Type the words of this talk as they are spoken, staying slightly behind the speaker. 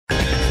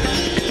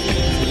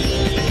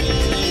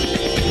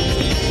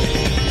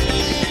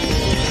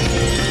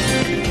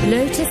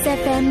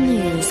FM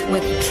News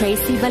with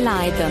Tracy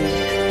Valaydham.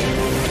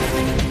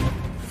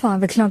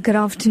 5 o'clock, good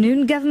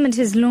afternoon. Government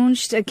has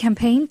launched a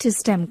campaign to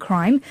stem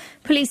crime.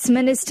 Police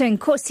Minister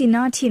Nkosi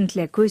Nati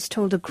has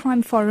told a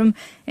crime forum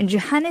in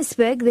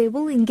Johannesburg they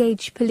will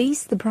engage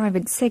police, the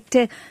private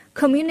sector,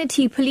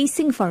 community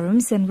policing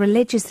forums and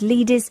religious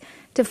leaders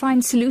to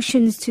find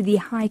solutions to the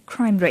high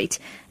crime rate.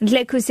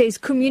 Nhleko says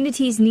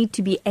communities need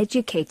to be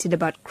educated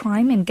about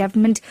crime and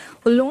government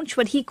will launch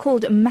what he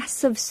called a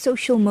massive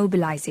social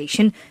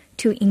mobilization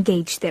to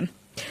engage them.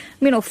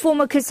 Meanwhile,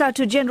 former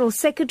COSATU General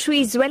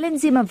Secretary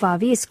Zwelinzima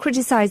Vavi has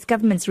criticized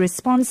government's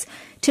response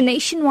to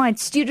nationwide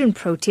student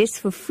protests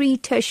for free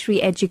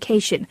tertiary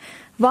education.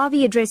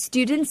 Vavi addressed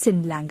students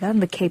in Langa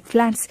and the Cape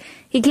Flats.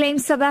 He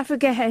claims South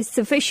Africa has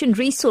sufficient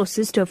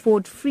resources to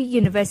afford free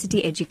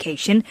university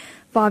education.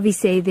 Vavi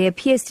says there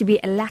appears to be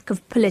a lack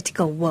of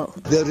political will.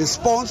 The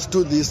response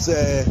to this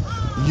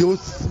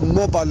youth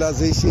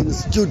mobilization,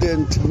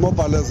 student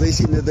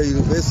mobilization at the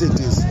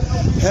universities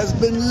has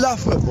been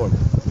laughable.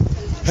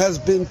 Has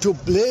been to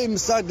blame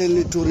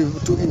suddenly to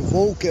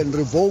invoke and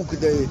revoke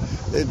the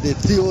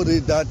theory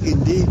that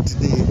indeed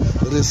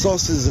the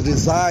resources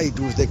reside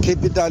with the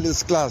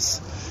capitalist class,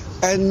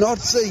 and not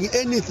saying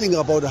anything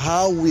about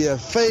how we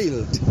have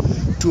failed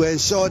to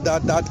ensure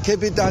that that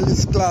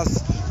capitalist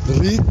class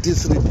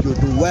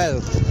redistribute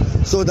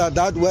wealth so that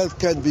that wealth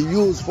can be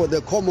used for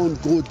the common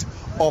good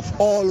of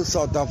all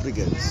South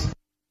Africans.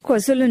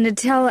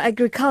 KwaZulu-Natal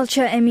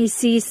Agriculture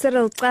MEC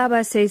Cyril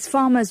Xaba says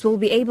farmers will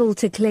be able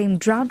to claim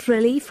drought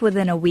relief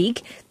within a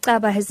week.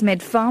 Xaba has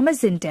met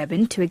farmers in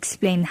Durban to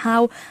explain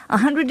how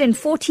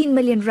 114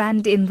 million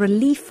rand in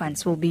relief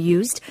funds will be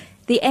used.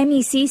 The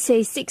MEC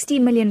says 60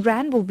 million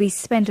rand will be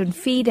spent on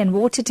feed and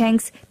water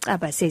tanks.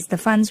 Xaba says the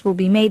funds will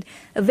be made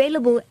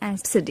available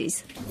as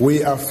subsidies.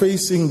 We are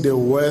facing the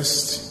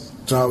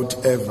worst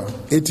drought ever.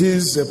 It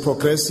is a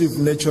progressive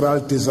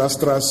natural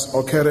disastrous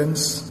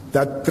occurrence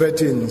that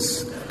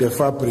threatens the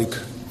fabric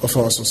of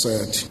our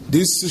society.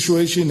 This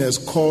situation has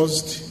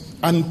caused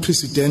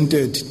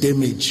unprecedented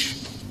damage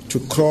to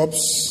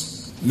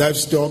crops,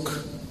 livestock,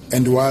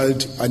 and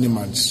wild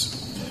animals.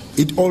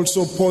 It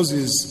also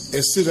poses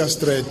a serious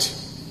threat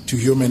to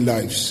human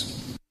lives.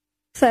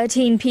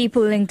 13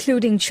 people,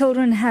 including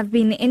children, have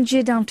been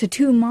injured after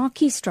two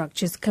marquee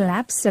structures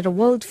collapsed at a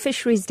World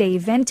Fisheries Day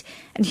event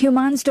at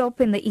Humansdorp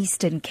in the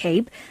Eastern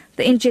Cape.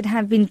 The injured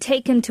have been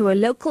taken to a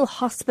local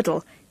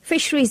hospital.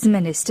 Fisheries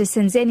Minister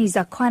Senzeni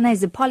Zakwana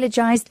has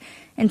apologized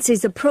and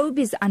says a probe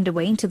is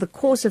underway into the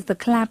cause of the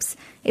collapse.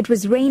 It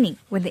was raining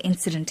when the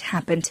incident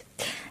happened.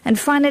 And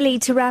finally,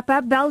 to wrap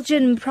up,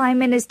 Belgian Prime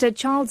Minister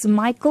Charles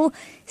Michel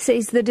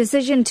says the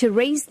decision to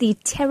raise the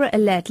terror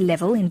alert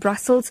level in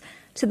Brussels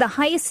to the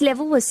highest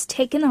level was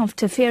taken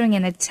after fearing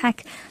an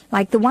attack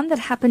like the one that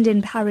happened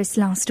in Paris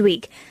last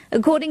week.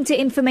 According to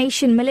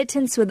information,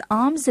 militants with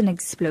arms and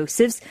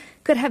explosives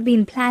could have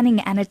been planning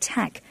an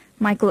attack.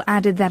 Michael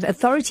added that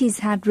authorities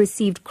had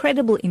received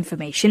credible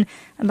information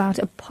about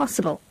a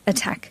possible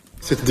attack.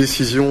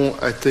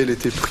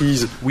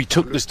 We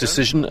took this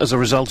decision as a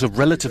result of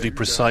relatively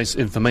precise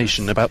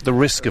information about the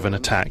risk of an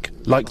attack,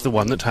 like the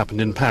one that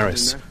happened in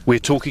Paris. We're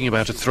talking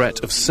about a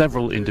threat of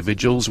several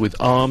individuals with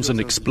arms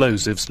and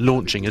explosives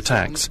launching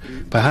attacks,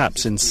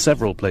 perhaps in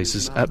several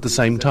places at the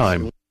same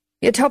time.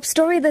 Your top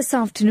story this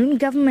afternoon,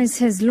 government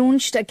has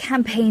launched a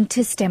campaign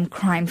to stem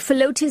crime. For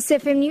Lotus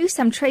FM News,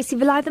 I'm Tracy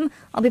Valaydham.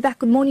 I'll be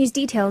back with more news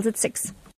details at 6.